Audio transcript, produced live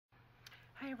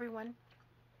Hi everyone.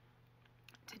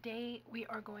 Today we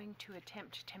are going to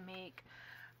attempt to make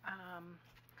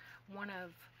one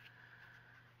of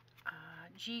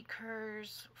G.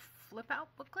 Kerr's flip out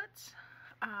booklets.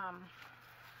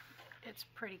 It's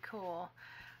pretty cool.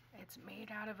 It's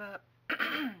made out of a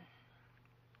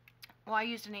well, I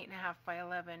used an 8.5 by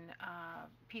 11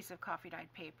 piece of coffee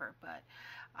dyed paper, but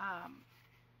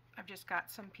I've just got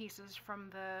some pieces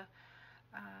from the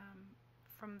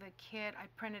kit. I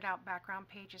printed out background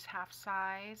pages half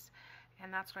size,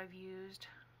 and that's what I've used.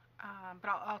 But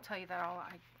I'll tell you that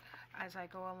as I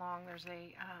go along. There's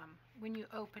a when you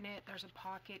open it, there's a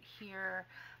pocket here.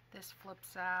 This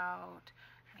flips out,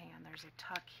 and there's a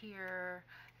tuck here,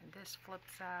 and this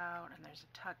flips out, and there's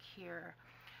a tuck here.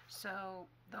 So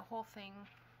the whole thing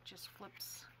just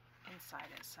flips inside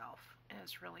itself, and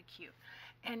it's really cute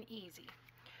and easy.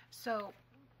 So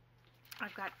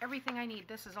I've got everything I need.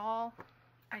 This is all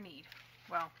I need,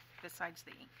 well, besides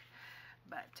the ink.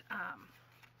 But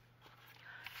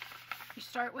you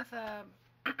start with a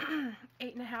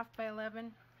 8.5 by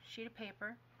 11 sheet of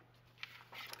paper,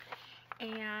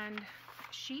 and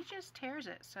she just tears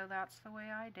it, so that's the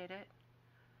way I did it.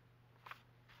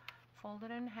 Fold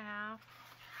it in half,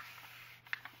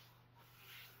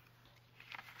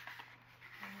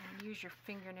 and use your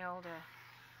fingernail to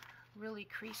really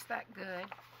crease that good.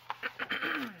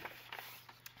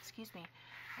 Excuse me.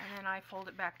 And then I fold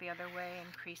it back the other way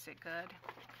and crease it good,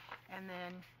 and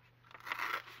then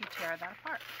you tear that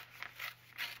apart.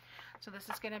 So this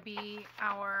is going to be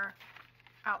our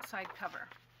outside cover.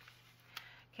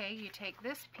 Okay, you take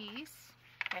this piece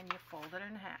and you fold it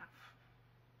in half.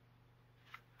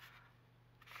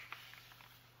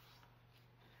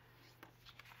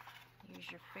 Use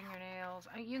your fingernails.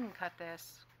 You can cut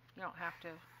this, you don't have to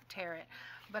tear it,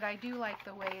 but I do like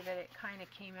the way that it kind of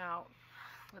came out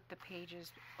with the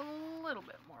pages a little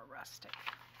bit more rustic.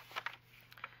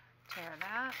 Tear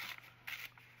that.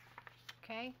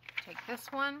 Okay, take this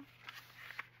one.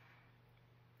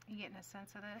 You getting a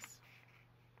sense of this?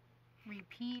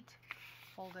 Repeat,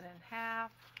 fold it in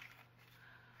half,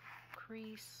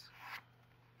 crease.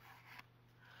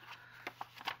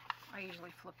 I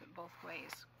usually flip it both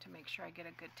ways to make sure I get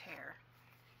a good tear.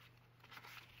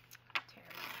 Tear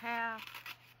it in half.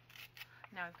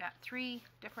 Now I've got 3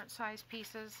 different size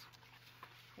pieces.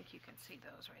 I think you can see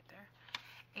those right there.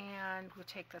 And we'll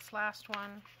take this last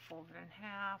one, fold it in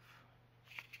half,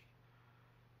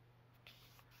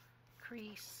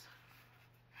 crease.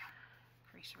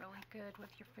 Crease really good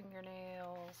with your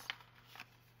fingernails.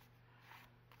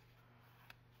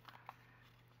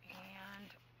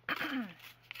 And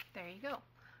there you go.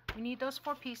 We need those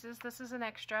 4 pieces. This is an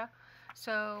extra.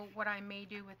 So what I may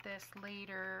do with this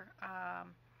later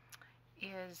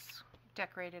is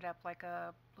decorate it up like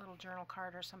a little journal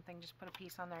card or something. Just put a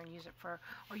piece on there and use it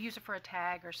for a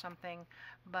tag or something,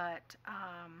 but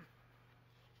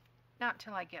not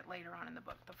till I get later on in the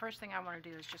book. The first thing I want to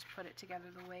do is just put it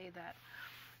together the way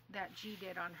that G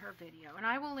did on her video, and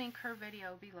I will link her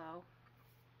video below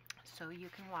so you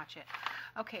can watch it.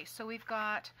 Okay, so we've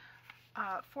got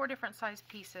 4 different size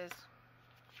pieces.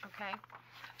 Okay,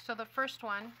 so the first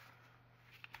one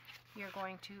you're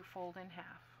going to fold in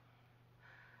half,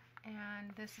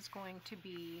 and this is going to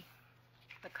be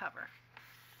the cover.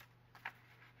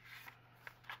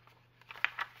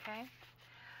 Okay,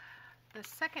 the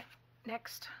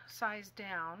next size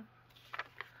down,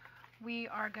 we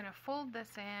are going to fold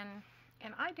this in,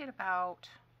 and I did about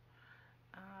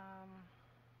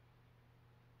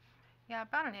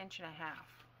about 1.5 inches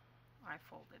I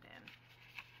folded in.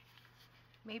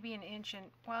 Maybe 1 inch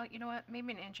and, well, you know what,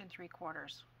 maybe 1 3/4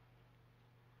 inches.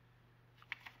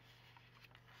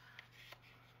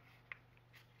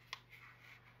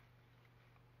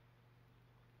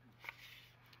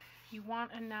 You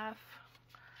want enough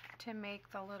to make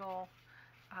the little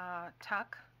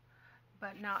tuck,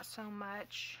 but not so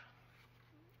much,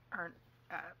 or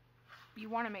you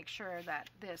want to make sure that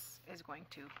this is going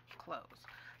to close.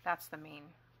 That's the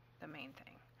main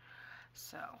thing.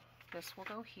 So this will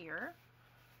go here,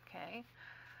 okay,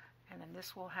 and then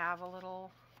this will have a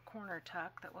little corner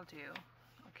tuck that we'll do.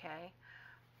 Okay,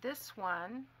 this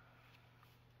one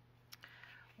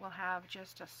will have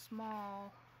just a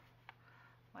small,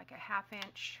 like a 1/2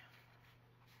 inch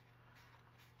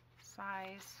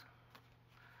size,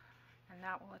 and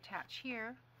that will attach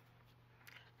here.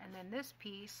 And then this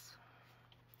piece,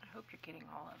 I hope you're getting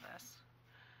all of this,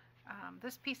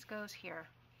 this piece goes here,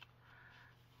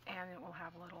 and it will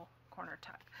have a little corner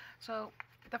tuck. So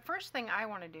the first thing I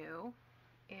want to do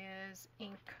is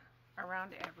ink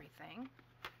around everything.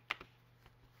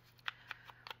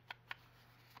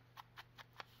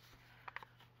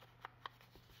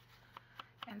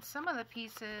 And some of the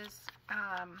pieces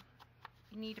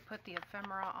you need to put the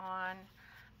ephemera on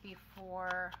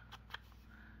before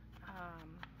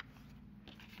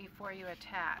before you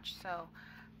attach. So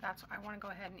that's, I want to go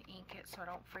ahead and ink it so I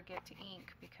don't forget to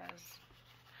ink, because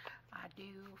I do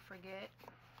forget.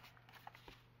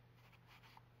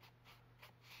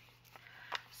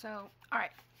 So, alright,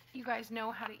 you guys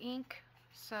know how to ink,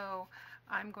 so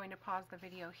I'm going to pause the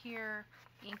video here,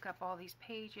 ink up all these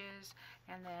pages,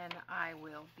 and then I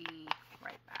will be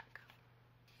right back.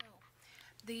 So,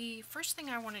 the first thing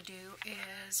I want to do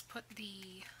is put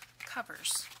the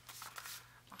covers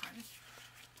on.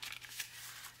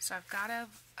 So I've got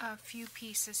a few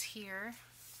pieces here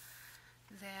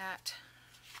that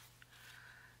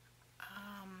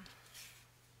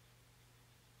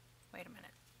wait a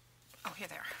minute. Oh, here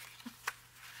they are.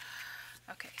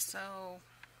 Okay, so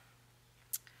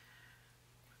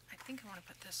I think I want to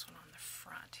put this one on the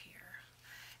front here.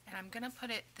 And I'm going to put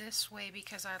it this way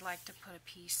because I'd like to put a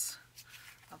piece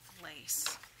of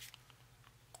lace.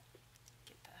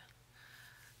 Get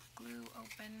the glue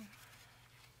open.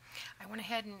 I went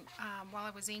ahead and, while I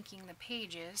was inking the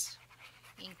pages,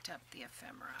 inked up the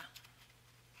ephemera.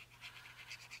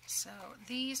 So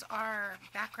these are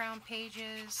background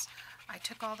pages. I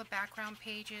took all the background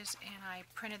pages and I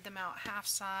printed them out half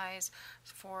size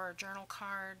for journal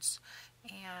cards,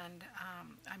 and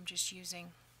I'm just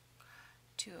using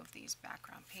 2 of these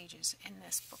background pages in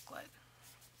this booklet.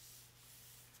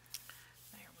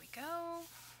 There we go.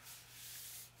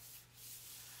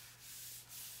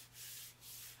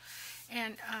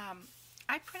 And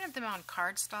I printed them on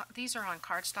cardstock. These are on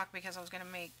cardstock because I was going to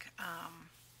make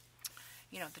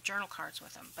you know, the journal cards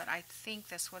with them, but I think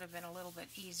this would have been a little bit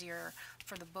easier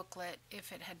for the booklet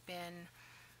if it had been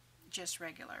just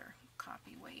regular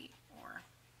copy weight, or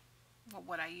well,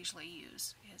 what I usually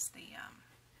use is the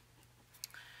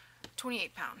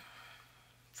 28-pound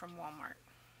from Walmart.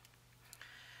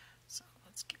 So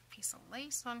let's get a piece of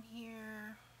lace on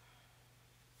here.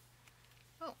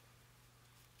 Oh,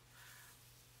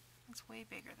 it's way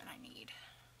bigger than I need.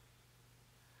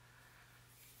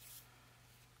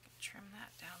 Trim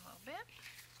that down a little bit.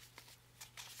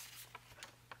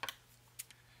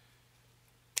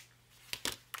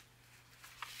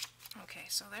 Okay,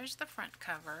 so there's the front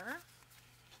cover.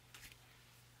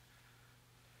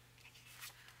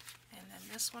 And then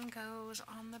this one goes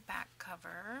on the back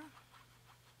cover.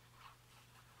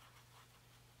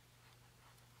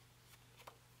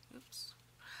 Oops.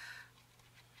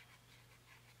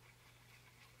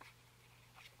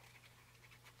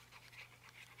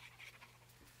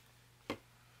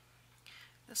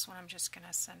 This one I'm just going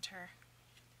to center.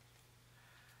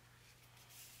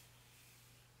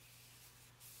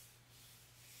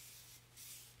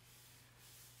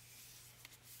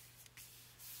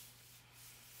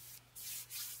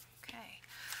 Okay.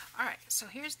 Alright, so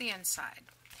here's the inside.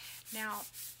 Now,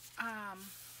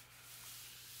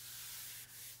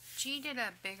 G did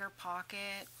a bigger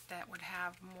pocket that would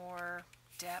have more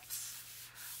depth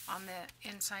on the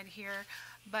inside here,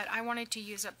 but I wanted to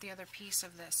use up the other piece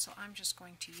of this, so I'm just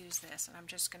going to use this, and I'm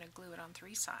just going to glue it on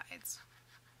 3 sides.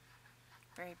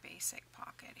 Very basic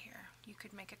pocket here. You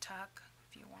could make a tuck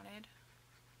if you wanted.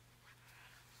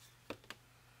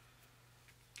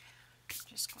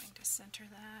 Just going to center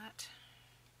that.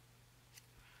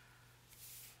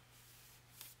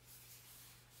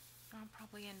 I'll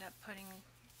probably end up putting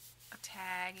a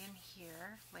tag in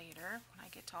here later when I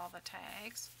get to all the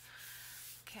tags.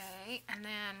 Okay, and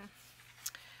then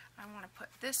I want to put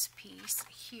this piece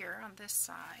here on this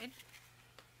side.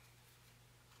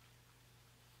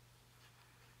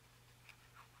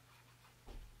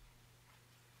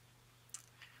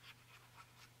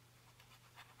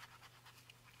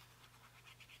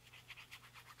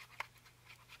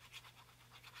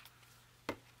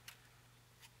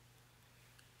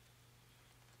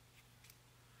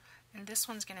 And this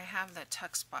one's going to have the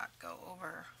tuck spot go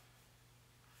over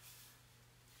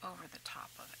the top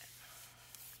of it.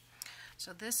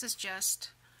 So this is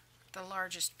just the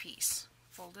largest piece,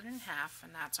 folded in half,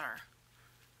 and that's our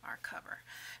cover.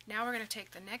 Now we're going to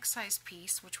take the next size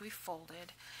piece, which we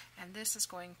folded, and this is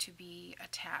going to be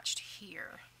attached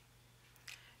here.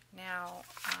 Now,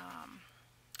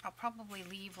 I'll probably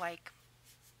leave like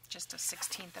just a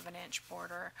 1/16 of an inch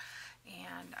border,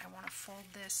 and I want to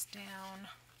fold this down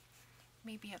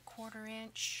maybe a 1/4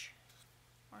 inch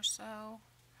or so.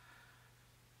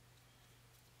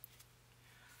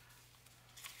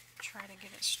 Try to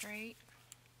get it straight.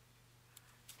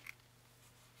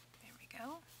 There we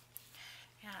go.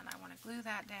 And I want to glue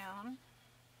that down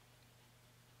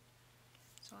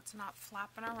so it's not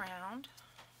flapping around.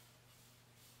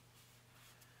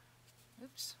 Oop.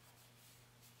 Oops.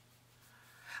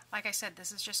 Like I said,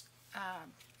 this is just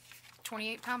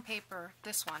 28-pound paper.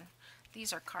 This one.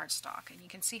 These are cardstock, and you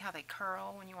can see how they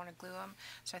curl when you want to glue them.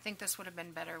 So I think this would have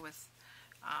been better with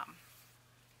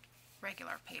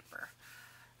regular paper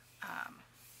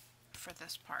for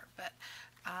this part. But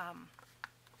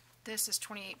this is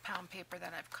 28-pound paper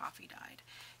that I've coffee dyed.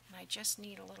 And I just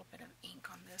need a little bit of ink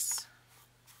on this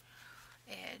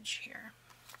edge here.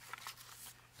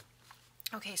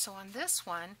 Okay, so on this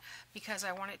one, because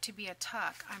I want it to be a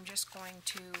tuck, I'm just going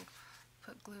to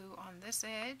put glue on this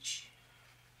edge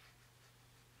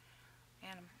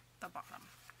and the bottom.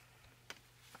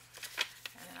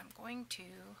 And then I'm going to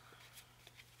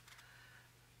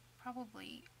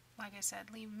probably, like I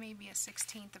said, leave maybe a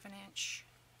 1/16 of an inch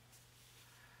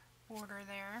border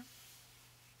there.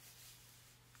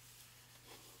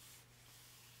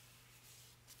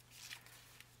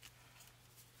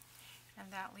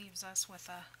 And that leaves us with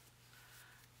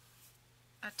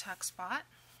a tuck spot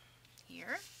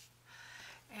here.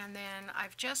 And then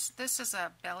I've just, this is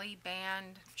a belly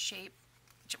band shape.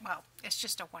 Well, it's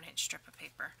just a 1-inch strip of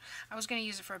paper. I was going to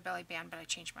use it for a belly band, but I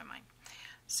changed my mind.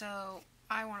 So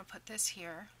I want to put this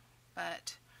here,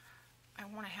 but I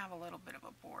want to have a little bit of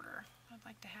a border. I'd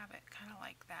like to have it kind of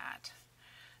like that.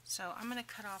 So I'm going to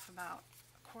cut off about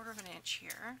 1/4 of an inch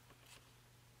here.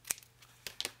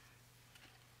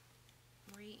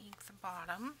 Re-ink the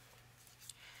bottom.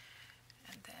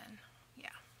 And then, yeah,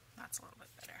 that's a little bit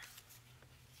better.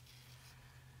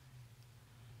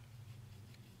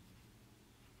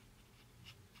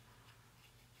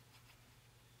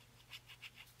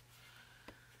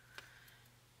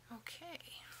 Okay,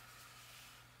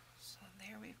 so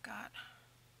there we've got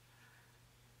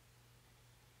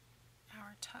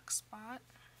our tuck spot.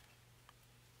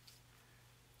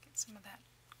 Get some of that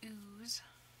ooze.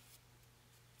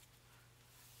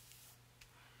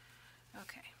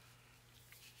 Okay.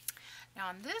 Now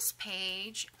on this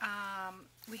page,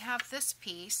 we have this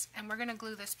piece, and we're going to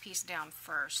glue this piece down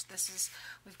first. This is,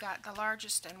 we've got the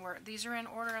largest, and these are in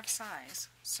order of size.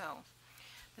 So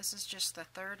this is just the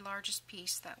 3rd largest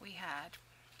piece that we had.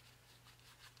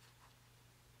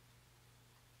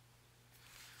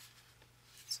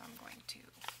 So I'm going to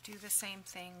do the same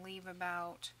thing, leave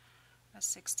about a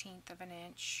 1/16 of an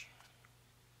inch.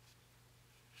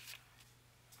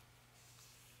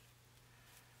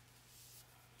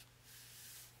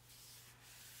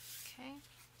 Okay,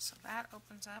 so that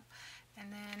opens up,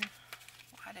 and then,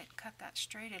 well, I didn't cut that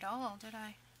straight at all, did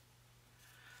I?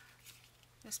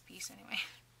 This piece anyway.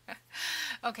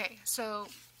 Okay, so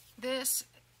this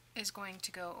is going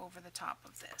to go over the top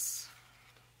of this.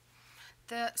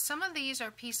 Some of these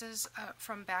are pieces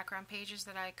from background pages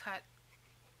that I cut,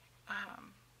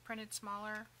 printed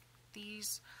smaller.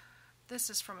 This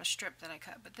is from a strip that I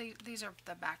cut, but these are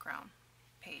the background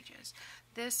pages.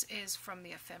 This is from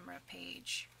the ephemera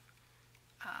page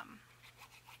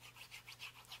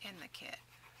in the kit.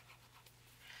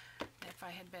 If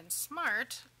I had been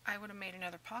smart, I would have made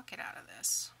another pocket out of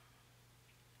this.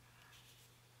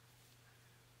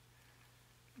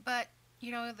 But,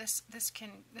 you know,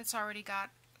 it's already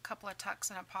got a couple of tucks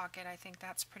in a pocket. I think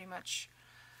that's pretty much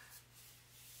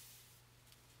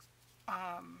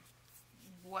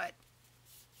what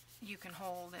you can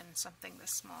hold in something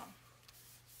this small.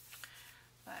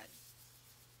 But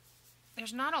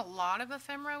there's not a lot of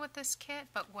ephemera with this kit,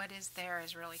 but what is there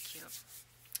is really cute.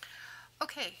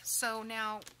 Okay, so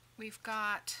now we've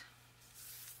got,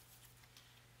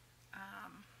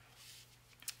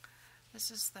 this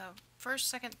is the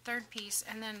 1st, 2nd, 3rd piece,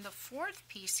 and then the 4th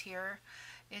piece here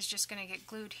is just going to get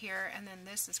glued here, and then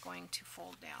this is going to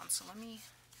fold down. So let me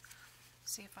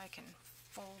see if I can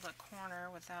fold a corner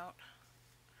without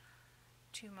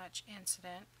too much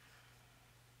incident.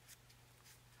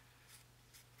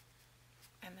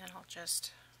 And then I'll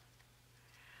just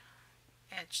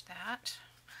edge that.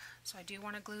 So I do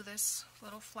want to glue this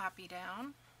little flappy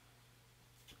down.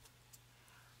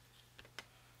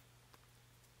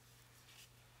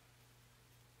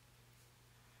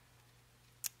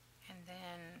 And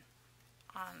then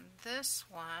on this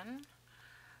one,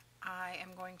 I am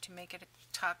going to make it a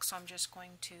tuck, so I'm just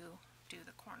going to do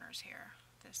the corners here.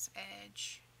 This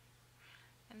edge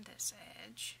and this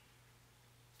edge.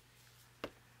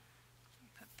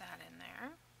 Put that in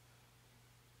there.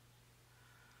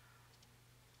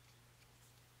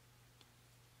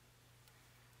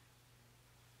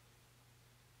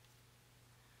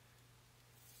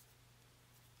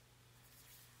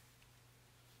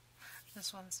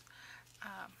 This one's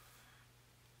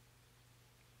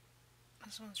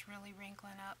really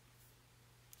wrinkling up.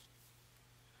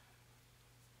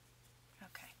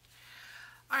 Okay.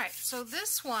 Alright, so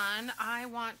this one I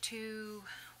want to,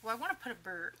 well, I want to put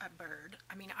I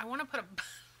want to put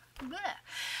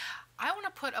I want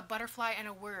to put a butterfly and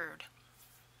a word.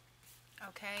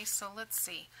 Okay, so let's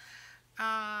see.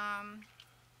 Got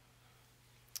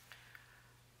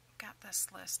this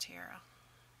list here.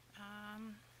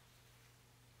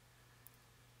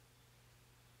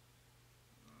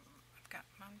 I've got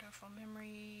wonderful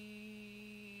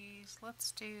memories.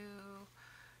 Let's do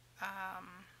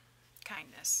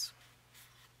kindness.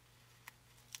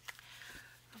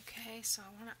 Okay, so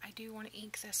I do want to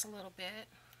ink this a little bit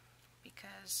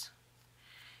because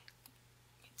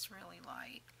it's really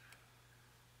light.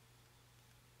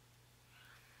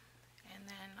 And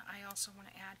then I also want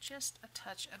to add just a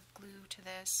touch of glue to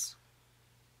this.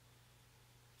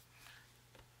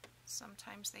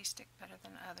 Sometimes they stick better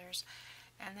than others.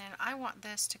 And then I want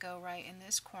this to go right in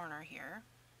this corner here.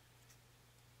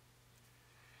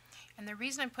 And the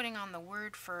reason I'm putting on the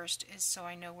word first is so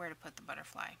I know where to put the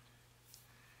butterfly.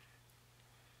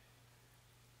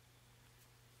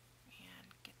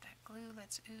 And get that glue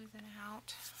that's oozing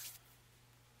out.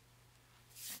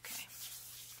 Okay.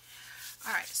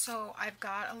 Alright, so I've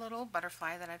got a little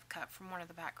butterfly that I've cut from one of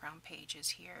the background pages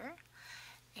here.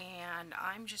 And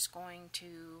I'm just going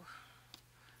to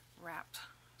wrap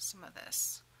some of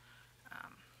this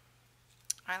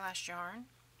eyelash yarn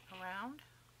around.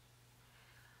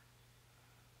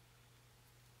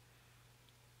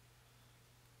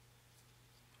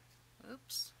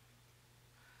 Oops.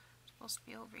 It's supposed to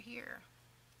be over here.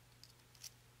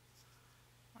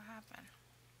 What happened?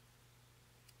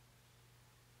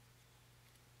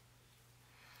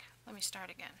 Let me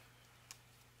start again.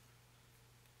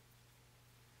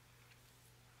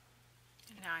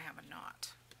 And now I have a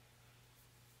knot.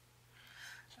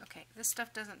 Okay, this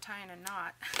stuff doesn't tie in a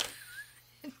knot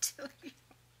until you...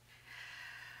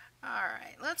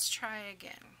 Alright, let's try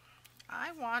again.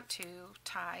 I want to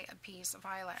tie a piece of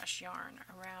eyelash yarn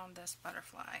around this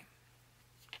butterfly.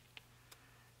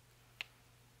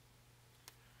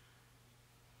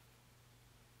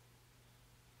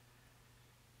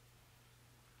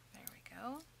 There we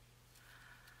go.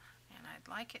 And I'd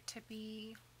like it to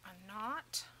be a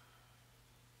knot,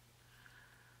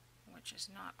 which is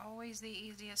not always the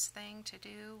easiest thing to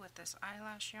do with this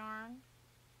eyelash yarn.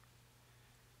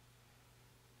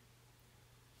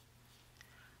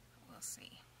 We'll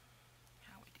see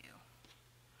how we do.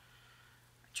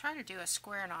 I try to do a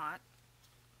square knot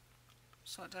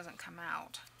so it doesn't come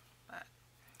out, but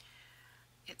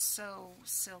it's so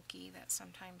silky that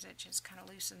sometimes it just kind of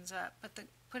loosens up, but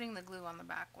putting the glue on the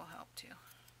back will help too.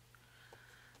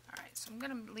 Alright, so I'm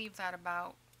going to leave that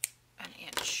about an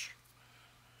inch.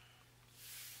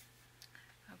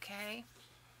 Okay,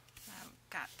 I've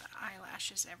got the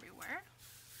eyelashes everywhere.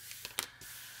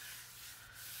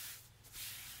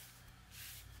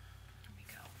 There we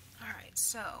go. Alright,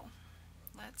 so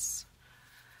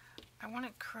I want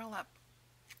to curl up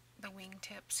the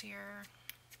wingtips here.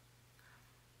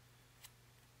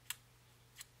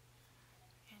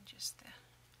 And just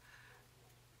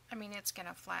I mean, it's going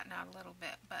to flatten out a little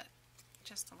bit, but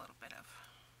just a little bit of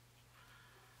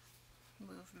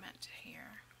movement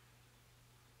here.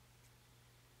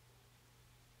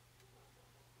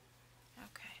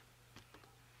 Okay,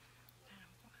 and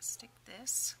I'm going to stick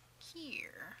this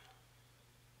here,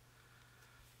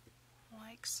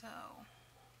 like so.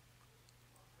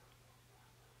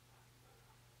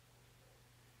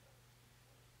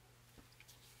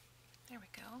 There we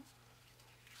go.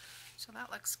 So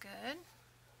that looks good.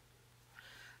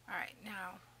 Alright,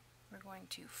 now we're going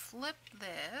to flip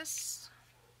this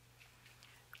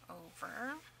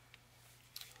over,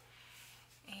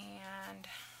 and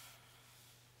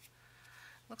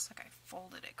looks like I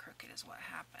folded it crooked is what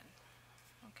happened.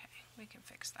 Okay, we can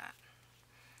fix that.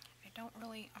 I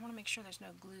want to make sure there's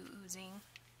no glue oozing.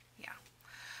 Yeah.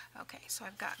 Okay, so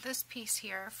I've got this piece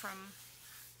here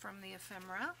from the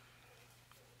ephemera.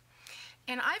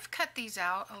 And I've cut these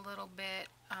out a little bit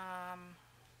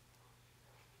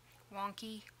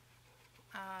wonky.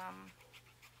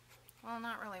 Well,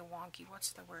 not really wonky.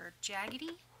 What's the word?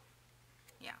 Jaggedy?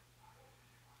 Yeah.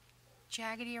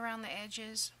 Jaggedy around the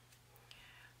edges.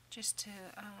 Just to,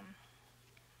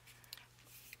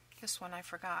 this one I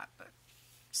forgot, but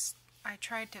I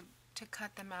tried to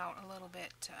cut them out a little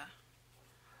bit,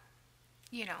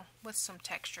 you know, with some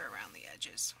texture around the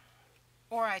edges.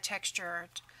 Or I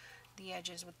textured the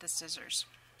edges with the scissors.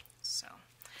 So,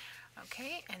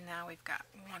 okay, and now we've got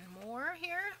one more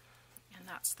here, and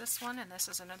that's this one, and this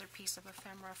is another piece of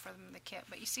ephemera from the kit.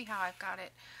 But you see how I've got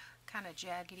it kind of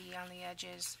jaggedy on the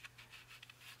edges,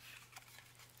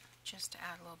 just to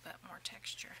add a little bit more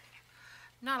texture.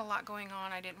 not a lot going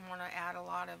on. I didn't want to add a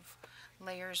lot of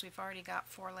layers. We've already got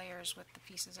 4 layers with the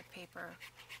pieces of paper,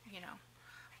 you know,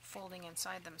 folding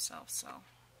inside themselves. So,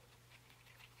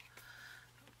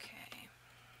 okay.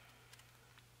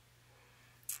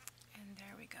 And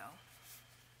there we go.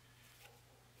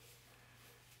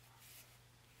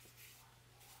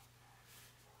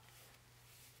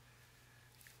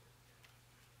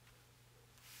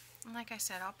 And like I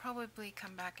said, I'll probably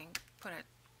come back and put a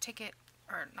ticket,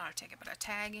 or not a ticket, but a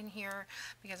tag in here,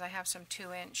 because I have some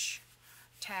 2-inch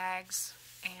tags,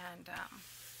 and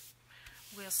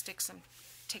we'll stick some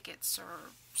tickets or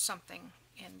something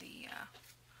in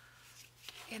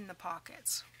the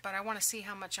pockets. But I want to see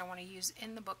how much I want to use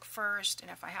in the book first,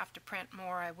 and if I have to print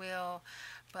more, I will.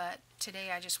 But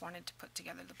today I just wanted to put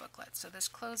together the booklet. So this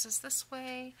closes this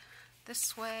way,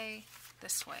 this way,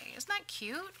 this way. Isn't that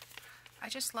cute? I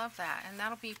just love that, and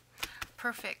that'll be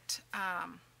perfect.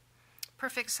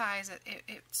 Perfect size.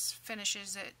 It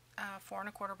finishes at 4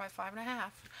 1/4 by 5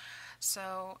 1/2.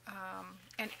 So,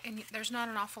 and there's not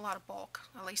an awful lot of bulk,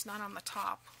 at least not on the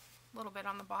top. A little bit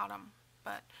on the bottom,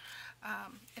 but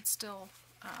it's still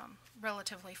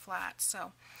relatively flat.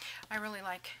 So, I really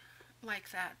like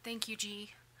that. Thank you,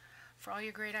 G, for all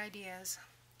your great ideas.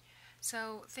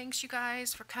 So, thanks you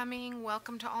guys for coming.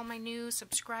 Welcome to all my new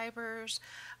subscribers.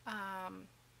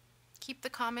 Keep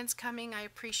the comments coming. I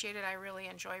appreciate it. I really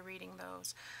enjoy reading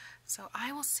those. So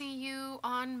I will see you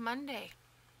on Monday.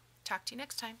 Talk to you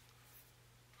next time.